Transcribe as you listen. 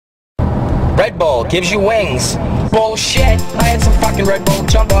Red Bull gives you wings. Bullshit, I had some fucking Red Bull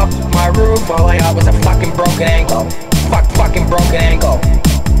jump off my roof. All I got was a fucking broken ankle. Fucking broken ankle.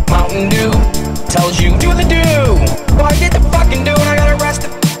 Mountain Dew tells you do the do. Well, I did the fucking do and I got arrested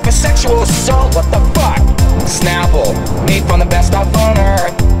for sexual assault. What the fuck? Snapple, made from the best stuff on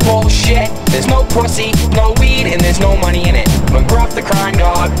earth. Bullshit, there's no pussy, no weed, and there's no money in it. McGruff the crime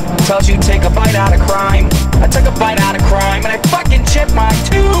dog tells you take a bite out of crime. I took a bite out of crime and I fucking chipped my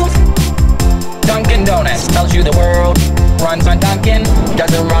tooth. Dunkin' Donuts tells you the world runs on Dunkin'.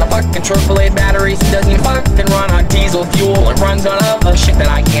 Doesn't run on fucking AAA batteries. Doesn't even fucking run on diesel fuel. It runs on other shit that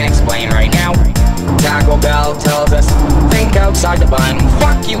I can't explain right now. Taco Bell tells us, think outside the bun.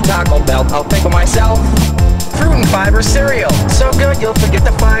 Fuck you, Taco Bell, I'll think of myself. Fruit and fiber cereal, so good you'll forget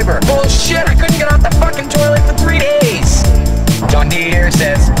the fiber. Bullshit, I couldn't get off the fucking toilet for 3 days. John Deere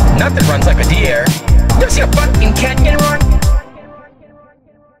says, nothing runs like a deer. You ever see a fucking Kenyan run?